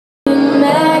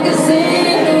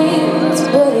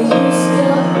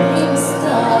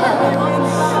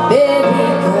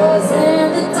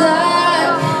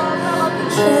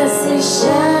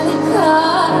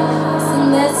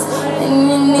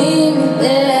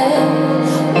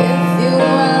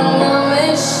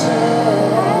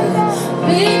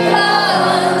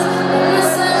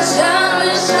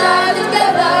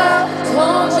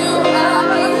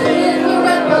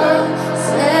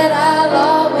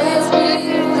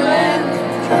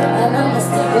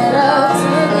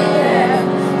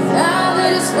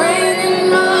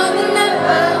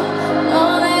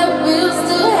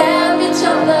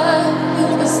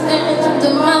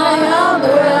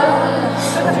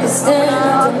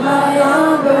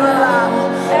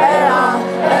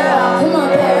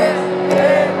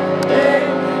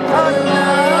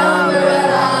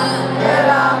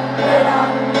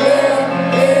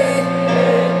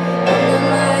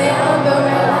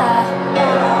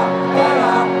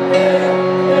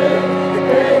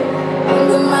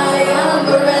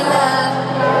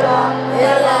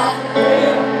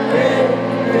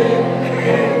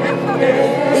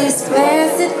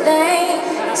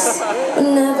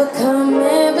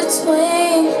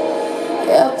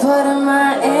part of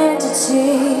my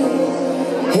entity,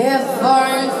 here for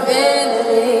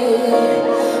infinity.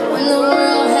 When the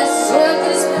world has took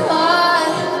its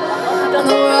part, when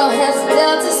the world has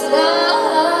dealt its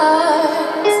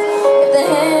cards, if the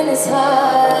hand is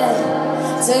hard,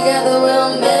 together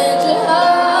we'll mend your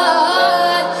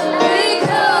heart.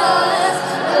 Because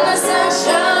when the sun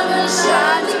shines, we'll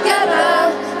shine together.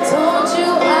 Told you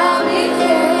I'll be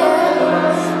here,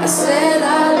 I said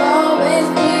I'll always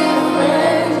be a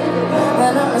friend,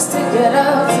 and I'ma stick it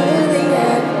out to the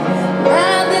end.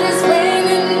 Now that it's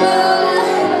raining more,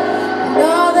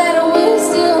 know that we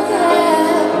still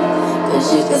have, 'cause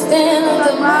you can stand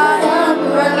under my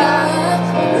umbrella.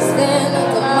 You can stand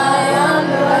under my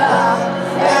umbrella.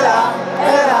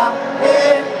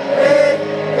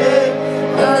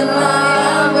 Under my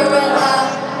umbrella.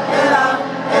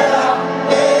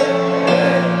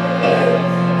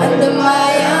 Under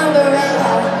my umbrella.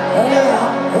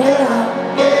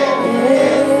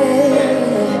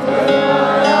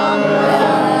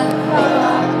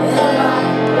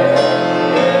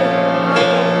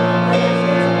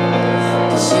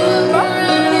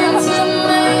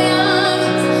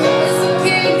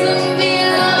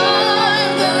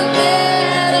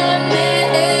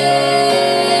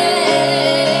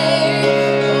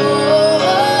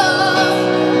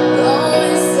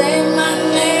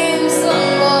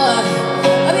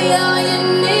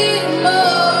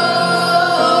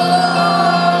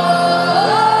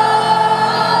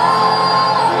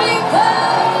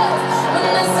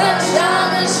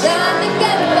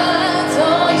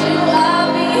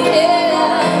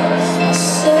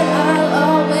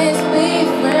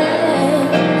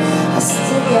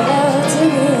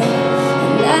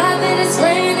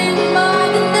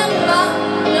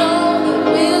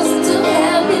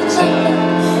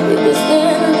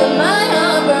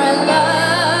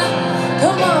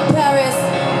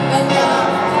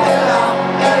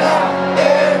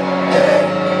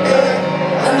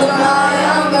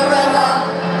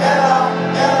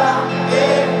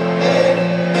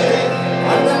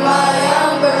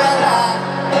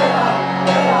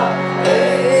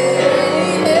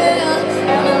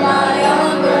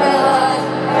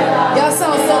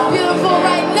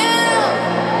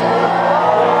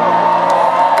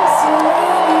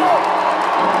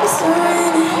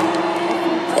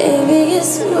 Baby,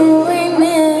 it's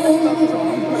raining.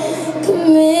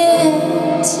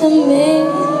 Commit to me.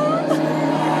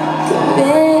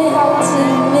 Commit to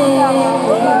me.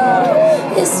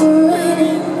 It's raining.